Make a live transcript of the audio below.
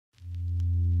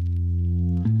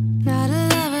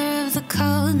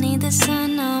the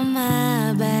sun on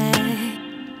my back.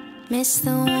 Missed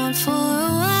the one for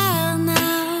a while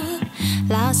now.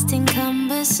 Lost in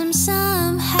cumbersome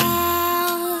somehows.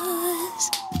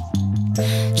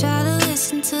 Try to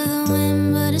listen to the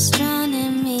wind, but it's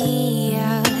drowning me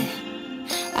out.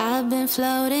 I've been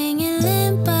floating in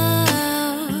limbo.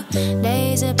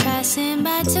 Days are passing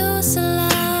by too slow.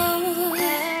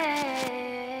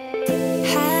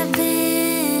 I've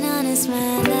been honest,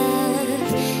 my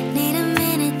love. Need a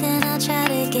minute, then I'll try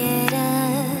to get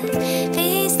up.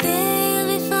 Be still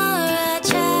before I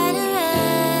try to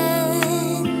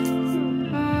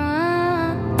run.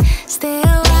 Stay a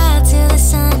while till the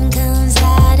sun comes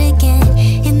out again.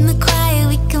 In the quiet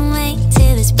we can wait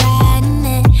till it's bright, and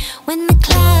then when the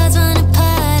clouds run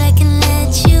apart I can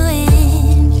let you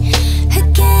in.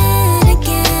 Again,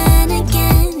 again,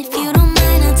 again. If you don't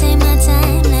mind, I'll take my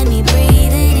time, let me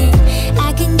breathe it in.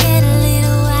 I can get a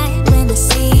little white when the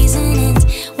season ends.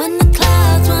 When the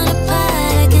clouds run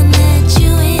apart I can let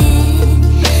you in.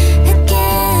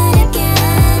 Again,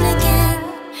 again, again.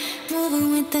 Moving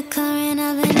with the current,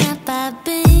 I've been up, I've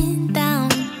been down.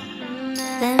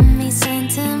 Let me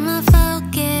center my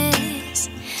focus.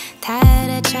 Tired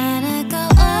of trying to go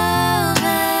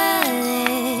over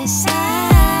this.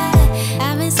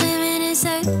 I've been swimming in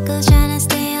circles, trying to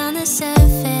stay on the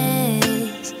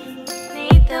surface.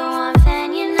 Need the warmth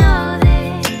and you know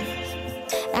this.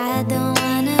 I don't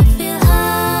wanna feel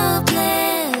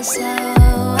hopeless, so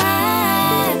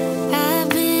I've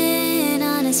been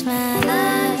honest, my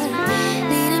love.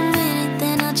 Need a minute,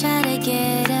 then I'll try to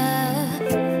get up.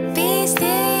 Be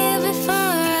still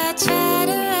before I try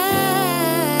to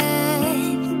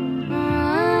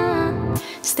run.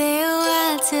 Stay a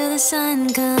while till the sun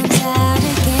comes out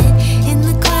again. In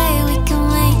the quiet we can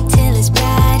wait till it's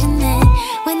bright, and then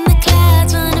when the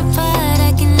clouds run apart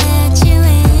I can let you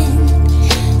in.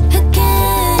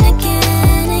 Again,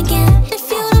 again, again. If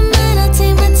you don't mind, I'll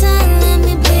take my time, let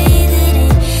me breathe it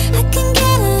in. I can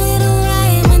get a little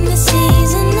right when the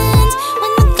season ends.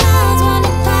 When the clouds run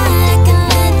apart I can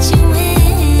let you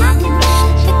in.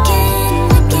 Again,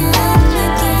 again,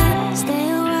 again. Stay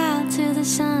a while till the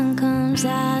sun comes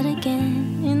out again.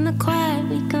 In the quiet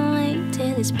we can wait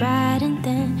till it's bright, and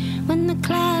then when the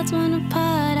clouds run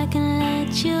apart I can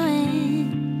let you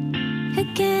in.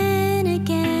 Again,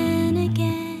 again,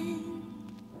 again.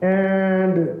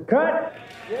 And cut.